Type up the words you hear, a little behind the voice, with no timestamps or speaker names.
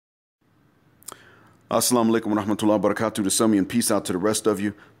Assalamu alaikum wa rahmatullahi wa barakatuh to some of you, and peace out to the rest of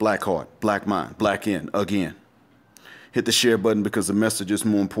you. Black heart, black mind, black in, again. Hit the share button because the message is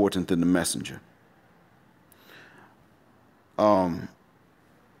more important than the messenger. I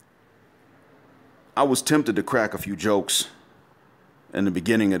was tempted to crack a few jokes in the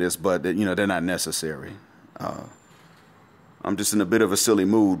beginning of this, but they're not necessary. I'm just in a bit of a silly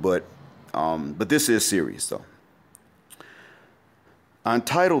mood, but this is serious though. I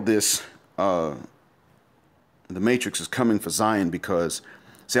entitled this The Matrix is Coming for Zion because,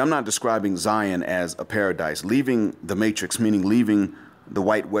 see, I'm not describing Zion as a paradise. Leaving the Matrix, meaning leaving the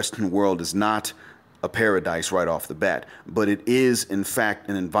white Western world, is not a paradise right off the bat, but it is, in fact,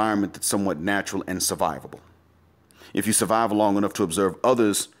 an environment that's somewhat natural and survivable. If you survive long enough to observe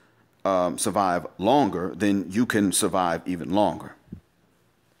others survive longer, then you can survive even longer.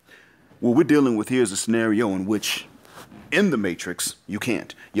 What we're dealing with here is a scenario in which, in the Matrix, you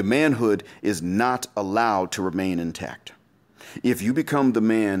can't. Your manhood is not allowed to remain intact. If you become the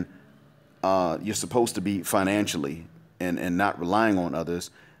man you're supposed to be financially and not relying on others,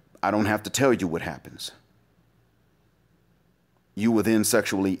 I don't have to tell you what happens. You were then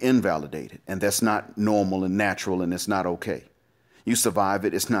sexually invalidated, and that's not normal and natural, and it's not okay. You survive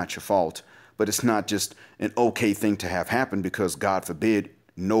it, it's not your fault, but it's not just an okay thing to have happen because, God forbid,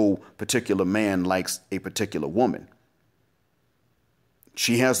 no particular man likes a particular woman.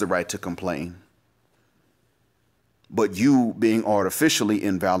 She has the right to complain. But you being artificially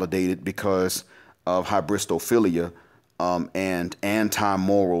invalidated because of hybristophilia and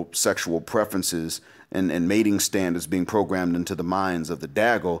anti-moral sexual preferences and mating standards being programmed into the minds of the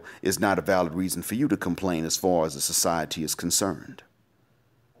Dago is not a valid reason for you to complain as far as the society is concerned.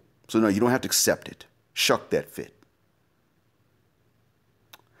 So no, you don't have to accept it. Shuck that fit.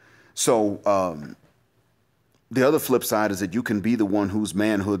 So the other flip side is that you can be the one whose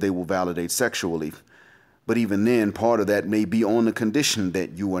manhood they will validate sexually. But even then, part of that may be on the condition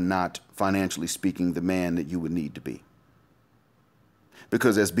that you are not, financially speaking, the man that you would need to be.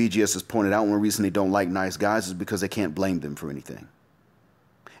 Because as BGS has pointed out, one reason they don't like nice guys is because they can't blame them for anything.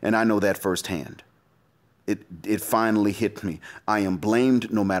 And I know that firsthand. It finally hit me. I am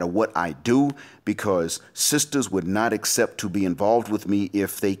blamed no matter what I do because sisters would not accept to be involved with me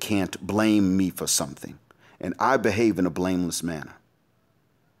if they can't blame me for something. And I behave in a blameless manner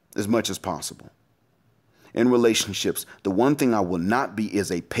as much as possible. In relationships, the one thing I will not be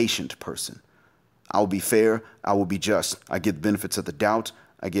is a patient person. I'll be fair. I will be just. I give benefits of the doubt.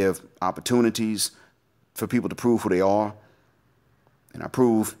 I give opportunities for people to prove who they are. And I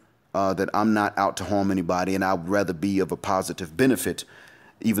prove that I'm not out to harm anybody, and I'd rather be of a positive benefit,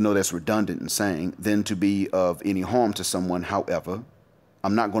 even though that's redundant in saying, than to be of any harm to someone. However,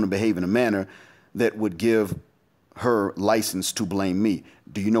 I'm not going to behave in a manner that would give her license to blame me.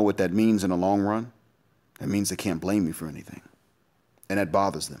 Do you know what that means in the long run? That means they can't blame me for anything. And that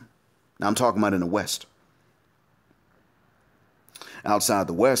bothers them. Now I'm talking about in the West. Outside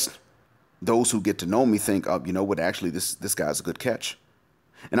the West, those who get to know me think, oh, you know what, actually this guy's a good catch.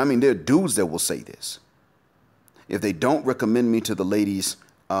 And I mean, there are dudes that will say this. If they don't recommend me to the ladies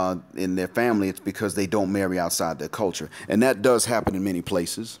in their family, it's because they don't marry outside their culture. And that does happen in many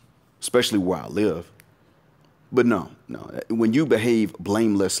places, especially where I live. But no, when you behave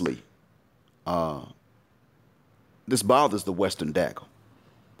blamelessly, this bothers the Western Dago.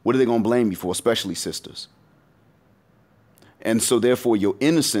 What are they going to blame you for, especially sisters? And so therefore your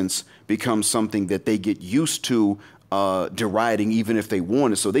innocence becomes something that they get used to deriding even if they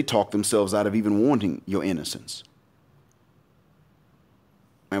want it. So they talk themselves out of even wanting your innocence.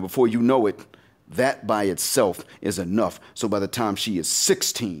 And before you know it, that by itself is enough. So by the time she is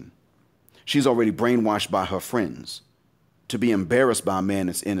 16, she's already brainwashed by her friends to be embarrassed by a man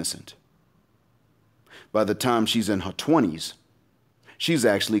that's innocent. By the time she's in her 20s, she's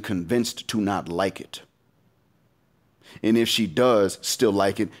actually convinced to not like it. And if she does still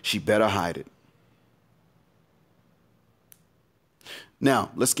like it, she better hide it.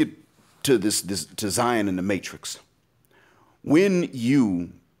 Now, let's get to to Zion and the Matrix. When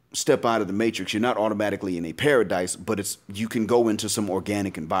you step out of the Matrix, you're not automatically in a paradise, but you can go into some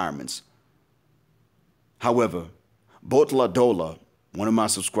organic environments. However, Botla Dola, one of my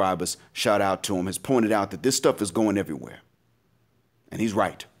subscribers, shout out to him, has pointed out that this stuff is going everywhere. And he's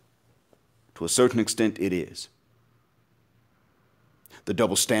right. To a certain extent, it is. The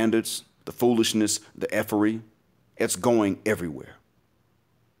double standards, the foolishness, the effery, it's going everywhere.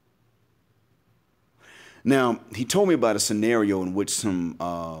 Now, he told me about a scenario in which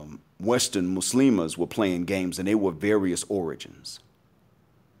some Western Muslims were playing games, and they were various origins.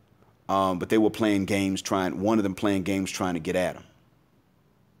 But they were playing games one of them playing games trying to get at him.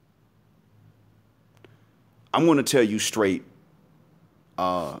 I'm going to tell you straight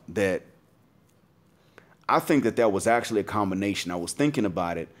that I think that was actually a combination. I was thinking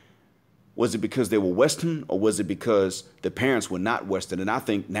about it. Was it because they were Western, or was it because the parents were not Western? And I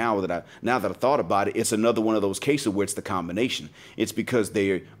think now that I thought about it, it's another one of those cases where it's the combination. It's because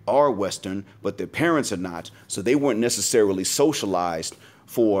they are Western, but their parents are not. So they weren't necessarily socialized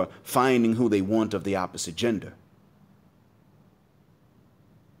for finding who they want of the opposite gender.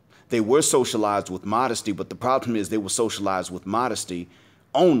 They were socialized with modesty, but the problem is they were socialized with modesty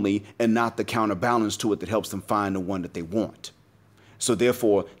only, and not the counterbalance to it that helps them find the one that they want. So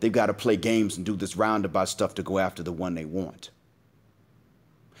therefore, they've got to play games and do this roundabout stuff to go after the one they want.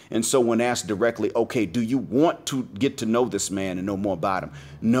 And so when asked directly, okay, do you want to get to know this man and know more about him?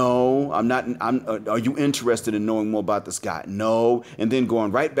 No, I'm not. Are you interested in knowing more about this guy? No. And then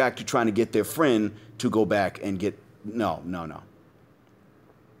going right back to trying to get their friend to go back and get, no.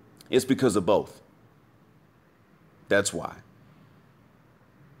 It's because of both. That's why.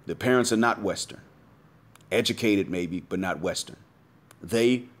 The parents are not Western. Educated maybe, but not Western.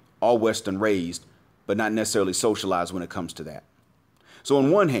 They are Western raised, but not necessarily socialized when it comes to that. So on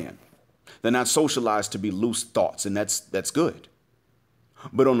one hand, they're not socialized to be loose thoughts, and that's good.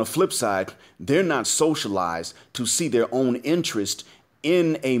 But on the flip side, they're not socialized to see their own interest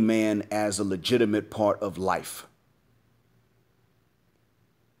in a man as a legitimate part of life.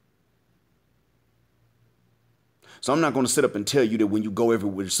 So I'm not going to sit up and tell you that when you go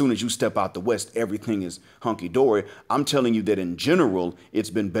everywhere, as soon as you step out the West, everything is hunky-dory. I'm telling you that in general, it's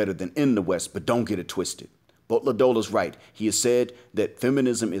been better than in the West, but don't get it twisted. Butler Dole's right. He has said that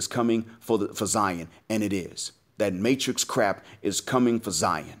feminism is coming for Zion, and it is. That matrix crap is coming for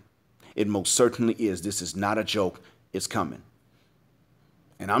Zion. It most certainly is. This is not a joke. It's coming.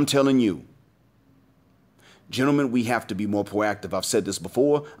 And I'm telling you, gentlemen, we have to be more proactive. I've said this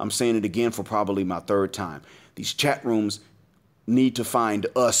before. I'm saying it again for probably my third time. These chat rooms need to find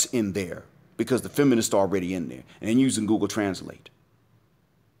us in there because the feminists are already in there and using Google Translate.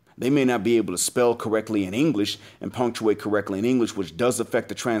 They may not be able to spell correctly in English and punctuate correctly in English, which does affect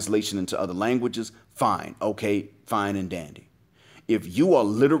the translation into other languages. Fine. Okay, fine and dandy. If you are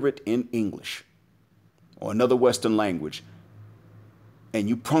literate in English or another Western language and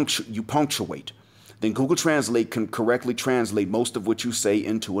you punctuate, then Google Translate can correctly translate most of what you say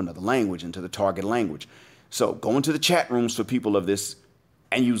into another language, into the target language. So go into the chat rooms for people of this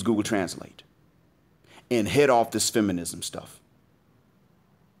and use Google Translate and head off this feminism stuff.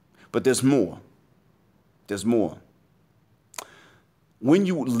 But there's more. There's more. When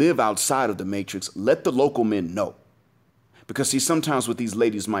you live outside of the matrix, let the local men know. Because see, sometimes what these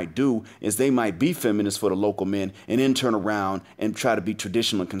ladies might do is they might be feminists for the local men and then turn around and try to be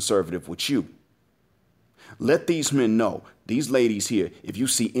traditional and conservative with you. Let these men know, these ladies here, if you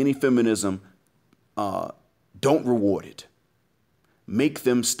see any feminism, don't reward it. Make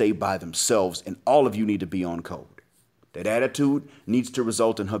them stay by themselves, and all of you need to be on code. That attitude needs to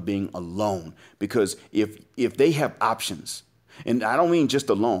result in her being alone, because if they have options, and I don't mean just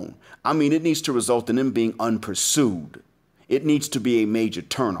alone, I mean it needs to result in them being unpursued. It needs to be a major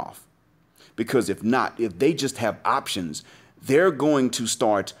turnoff, because if not, if they just have options, they're going to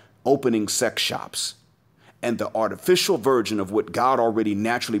start opening sex shops. And the artificial version of what God already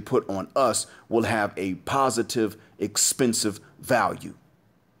naturally put on us will have a positive, expensive value.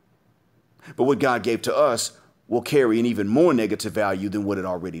 But what God gave to us will carry an even more negative value than what it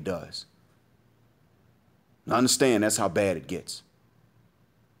already does. Now understand, that's how bad it gets.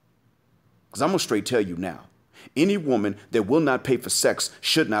 Because I'm going to straight tell you now, any woman that will not pay for sex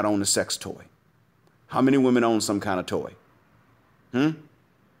should not own a sex toy. How many women own some kind of toy?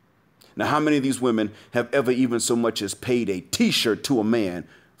 Now, how many of these women have ever even so much as paid a t-shirt to a man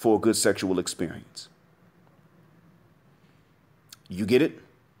for a good sexual experience? You get it?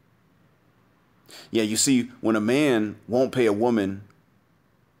 Yeah, you see, when a man won't pay a woman,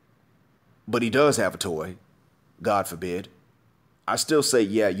 but he does have a toy, God forbid, I still say,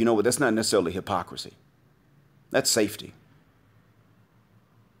 yeah, you know what, that's not necessarily hypocrisy. That's safety.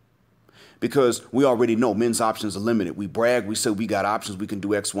 Because we already know men's options are limited. We brag, we say we got options, we can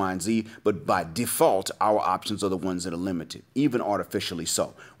do X, Y, and Z, but by default, our options are the ones that are limited, even artificially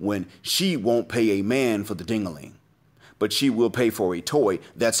so. When she won't pay a man for the ding-a-ling, but she will pay for a toy,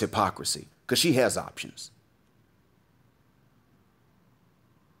 that's hypocrisy, because she has options.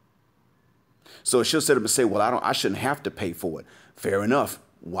 So she'll sit up and say, well, I shouldn't have to pay for it. Fair enough.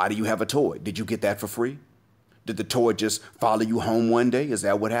 Why do you have a toy? Did you get that for free? Did the toy just follow you home one day? Is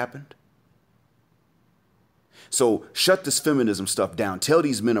that what happened? So shut this feminism stuff down. Tell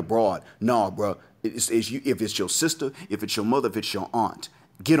these men abroad, nah, bro, if it's your sister, if it's your mother, if it's your aunt,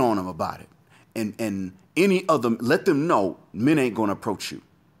 get on them about it. and any other, let them know men ain't going to approach you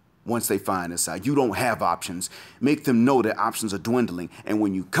once they find this out. You don't have options. Make them know that options are dwindling. And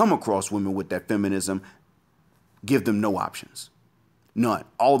when you come across women with that feminism, give them no options. None.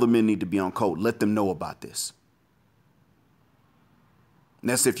 All the men need to be on code. Let them know about this. And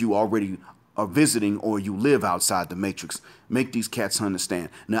that's if you already are visiting or you live outside the matrix. Make these cats understand.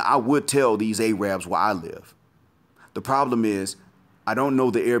 Now, I would tell these Arabs where I live. The problem is, I don't know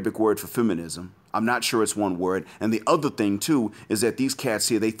the Arabic word for feminism. I'm not sure it's one word. And the other thing, too, is that these cats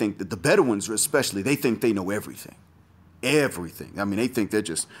here, they think that the Bedouins especially, they think they know everything. Everything. I mean, they think they're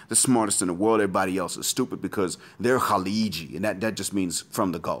just the smartest in the world. Everybody else is stupid because they're Khaliji, and that just means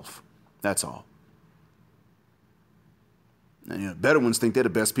from the Gulf. That's all. And, Bedouins think they're the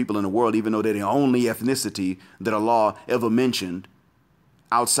best people in the world, even though they're the only ethnicity that Allah ever mentioned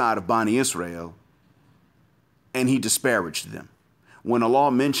outside of Bani Israel, and he disparaged them. When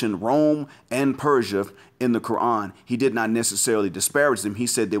Allah mentioned Rome and Persia in the Quran, he did not necessarily disparage them. He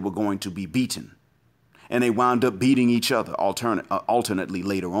said they were going to be beaten. And they wound up beating each other alternately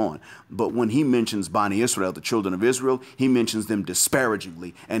later on. But when he mentions Bani Israel, the children of Israel, he mentions them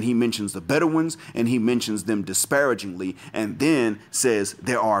disparagingly. And he mentions the Bedouins, and he mentions them disparagingly, and then says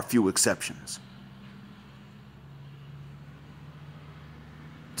there are a few exceptions.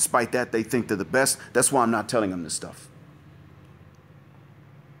 Despite that, they think they're the best. That's why I'm not telling them this stuff.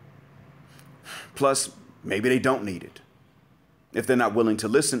 Plus, maybe they don't need it. If they're not willing to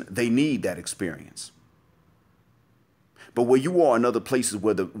listen, they need that experience. But where you are in other places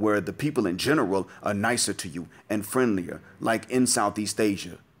where the people in general are nicer to you and friendlier, like in Southeast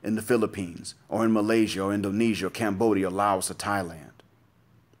Asia, in the Philippines, or in Malaysia, or Indonesia, or Cambodia, or Laos, or Thailand,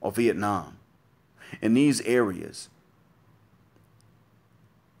 or Vietnam. In these areas,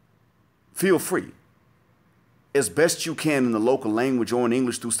 feel free. As best you can in the local language or in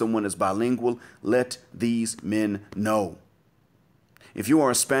English through someone that's bilingual, let these men know. If you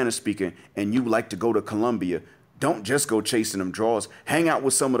are a Spanish speaker and you like to go to Colombia, don't just go chasing them draws. Hang out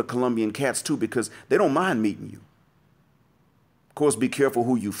with some of the Colombian cats too, because they don't mind meeting you. Of course, be careful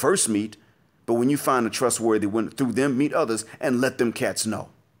who you first meet, but when you find a trustworthy one through them, meet others and let them cats know.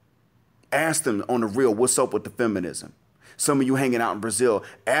 Ask them on the real, what's up with the feminism? Some of you hanging out in Brazil,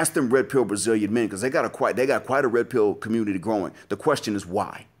 ask them red pill Brazilian men, because they got quite a red pill community growing. The question is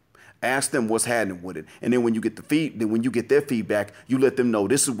why. Ask them what's happening with it, and then when you get their feedback, you let them know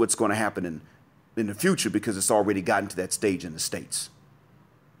this is what's going to happen in the future, because it's already gotten to that stage in the States.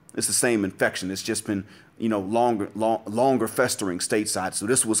 It's the same infection. It's just been, longer festering stateside. So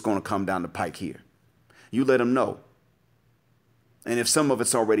this is what's going to come down the pike here. You let them know. And if some of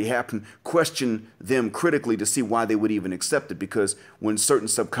it's already happened, question them critically to see why they would even accept it. Because when certain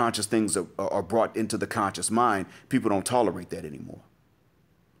subconscious things are brought into the conscious mind, people don't tolerate that anymore.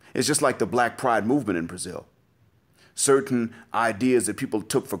 It's just like the Black Pride movement in Brazil. Certain ideas that people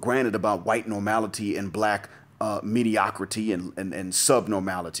took for granted about white normality and black mediocrity and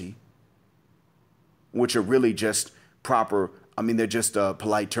subnormality, which are really just proper, they're just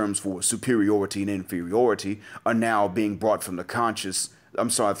polite terms for superiority and inferiority, are now being brought from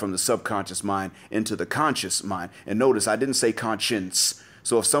from the subconscious mind into the conscious mind. And notice, I didn't say conscience.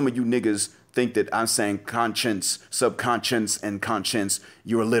 So if some of you niggas think that I'm saying conscience, subconscience, and conscience,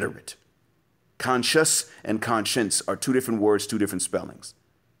 you're illiterate. Conscious and conscience are two different words, two different spellings.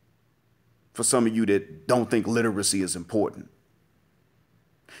 For some of you that don't think literacy is important.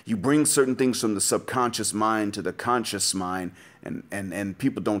 You bring certain things from the subconscious mind to the conscious mind, and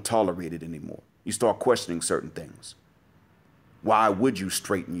people don't tolerate it anymore. You start questioning certain things. Why would you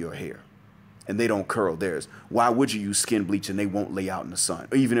straighten your hair and they don't curl theirs? Why would you use skin bleach and they won't lay out in the sun?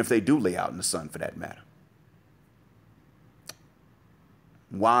 Or even if they do lay out in the sun, for that matter.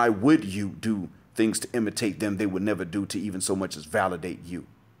 Why would you do things to imitate them they would never do to even so much as validate you?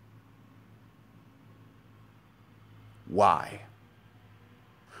 Why?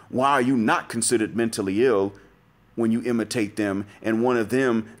 Why are you not considered mentally ill when you imitate them, and one of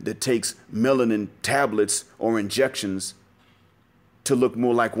them that takes melanin tablets or injections to look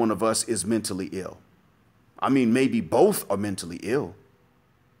more like one of us is mentally ill? Maybe both are mentally ill,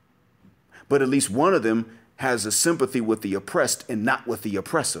 but at least one of them has a sympathy with the oppressed and not with the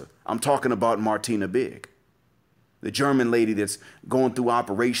oppressor. I'm talking about Martina Big, the German lady that's going through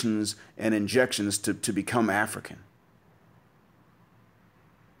operations and injections to become African.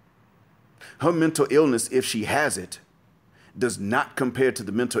 Her mental illness, if she has it, does not compare to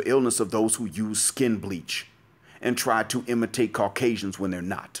the mental illness of those who use skin bleach and try to imitate Caucasians when they're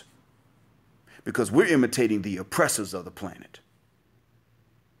not. Because we're imitating the oppressors of the planet.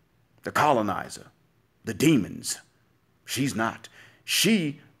 The colonizer, the demons. She's not.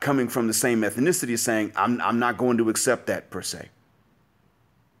 She coming from the same ethnicity saying, I'm not going to accept that per se.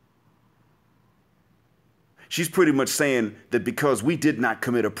 She's pretty much saying that because we did not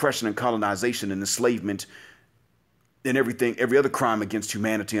commit oppression and colonization and enslavement and everything, every other crime against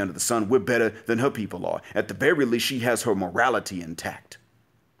humanity under the sun, we're better than her people are. At the very least, she has her morality intact.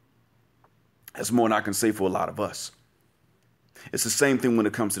 That's more than I can say for a lot of us. It's the same thing when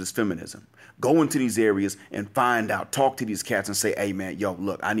it comes to this feminism. Go into these areas and find out, talk to these cats and say, hey man, yo,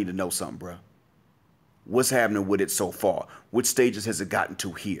 look, I need to know something, bro. What's happening with it so far? Which stages has it gotten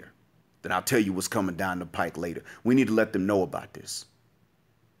to here? Then I'll tell you what's coming down the pike later. We need to let them know about this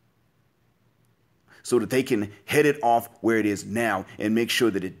so that they can head it off where it is now and make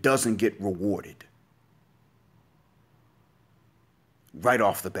sure that it doesn't get rewarded right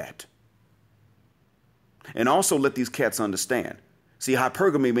off the bat. And also let these cats understand. See,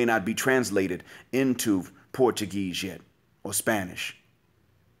 hypergamy may not be translated into Portuguese yet, or Spanish,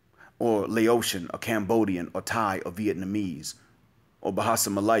 or Laotian, or Cambodian, or Thai, or Vietnamese, or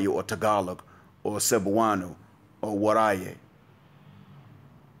Bahasa Malayo, or Tagalog, or Cebuano, or Waraye,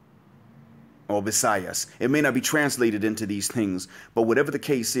 or Visayas. It may not be translated into these things, but whatever the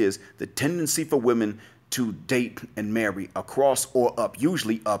case is, the tendency for women to date and marry across or up,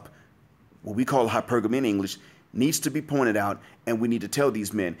 usually up, what we call hypergamy in English, needs to be pointed out, and we need to tell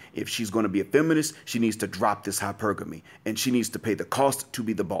these men, if she's going to be a feminist, she needs to drop this hypergamy, and she needs to pay the cost to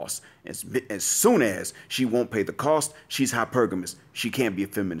be the boss. As soon as she won't pay the cost, she's hypergamous. She can't be a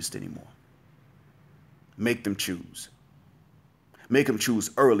feminist anymore. Make them choose. Make them choose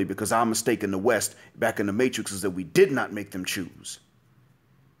early, because our mistake in the West, back in the Matrix, is that we did not make them choose.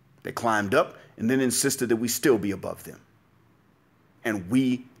 They climbed up and then insisted that we still be above them. And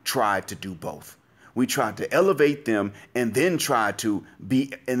we tried to do both. We tried to elevate them and then try to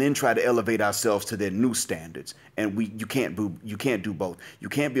elevate ourselves to their new standards. And you can't do both. You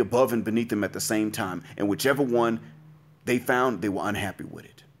can't be above and beneath them at the same time. And whichever one they found, they were unhappy with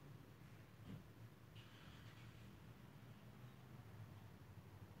it.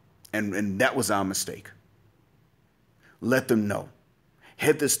 And that was our mistake. Let them know.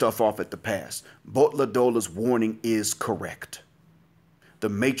 Head this stuff off at the pass. Butler Dola's warning is correct. The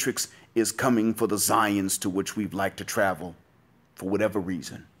Matrix is coming for the Zions to which we'd like to travel for whatever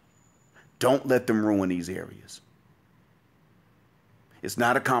reason. Don't let them ruin these areas. It's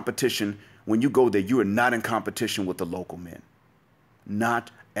not a competition. When you go there, you are not in competition with the local men.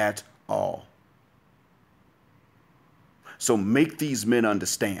 Not at all. So make these men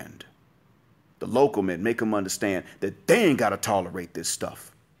understand, the local men, make them understand that they ain't got to tolerate this stuff.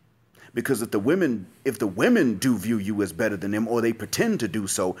 Because if the women do view you as better than them, or they pretend to do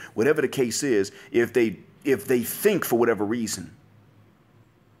so, whatever the case is, if they think for whatever reason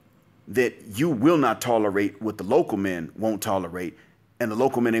that you will not tolerate what the local men won't tolerate, and the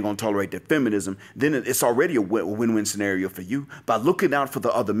local men ain't gonna tolerate their feminism, then it's already a win-win scenario for you. By looking out for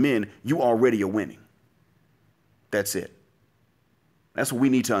the other men, you already are winning. That's it. That's what we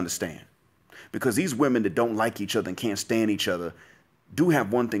need to understand. Because these women that don't like each other and can't stand each other do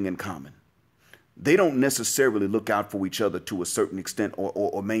have one thing in common. They don't necessarily look out for each other to a certain extent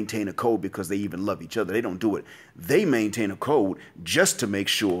or maintain a code because they even love each other. They don't do it. They maintain a code just to make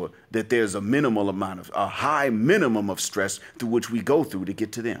sure that there's a high minimum of stress through which we go through to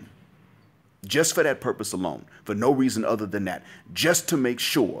get to them. Just for that purpose alone, for no reason other than that. Just to make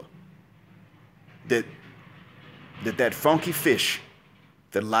sure that funky fish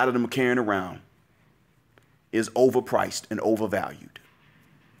that a lot of them are carrying around is overpriced and overvalued.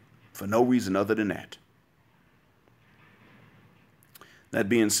 For no reason other than that. That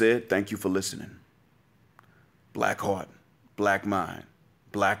being said, thank you for listening. Black heart, black mind,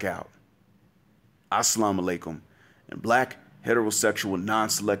 blackout. Assalamu alaikum. And black, heterosexual,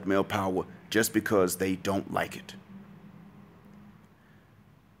 non-select male power just because they don't like it.